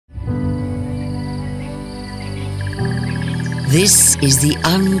This is the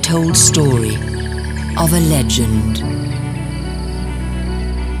untold story of a legend.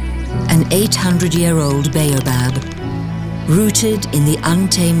 An 800-year-old baobab rooted in the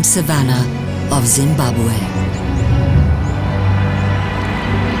untamed savannah of Zimbabwe.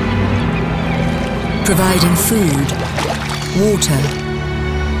 Providing food, water,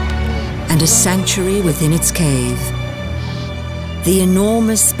 and a sanctuary within its cave, the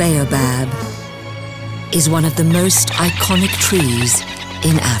enormous baobab is one of the most iconic trees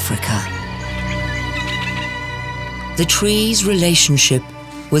in Africa. The tree's relationship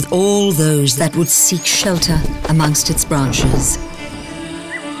with all those that would seek shelter amongst its branches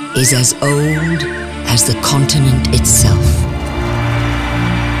is as old as the continent itself.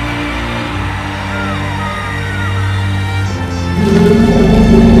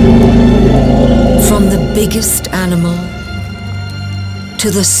 From the biggest animal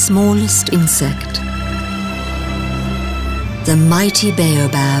to the smallest insect, the mighty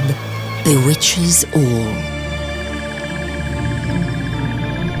baobab bewitches all.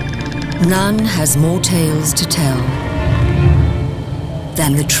 None has more tales to tell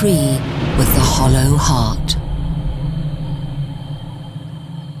than the tree with the hollow heart.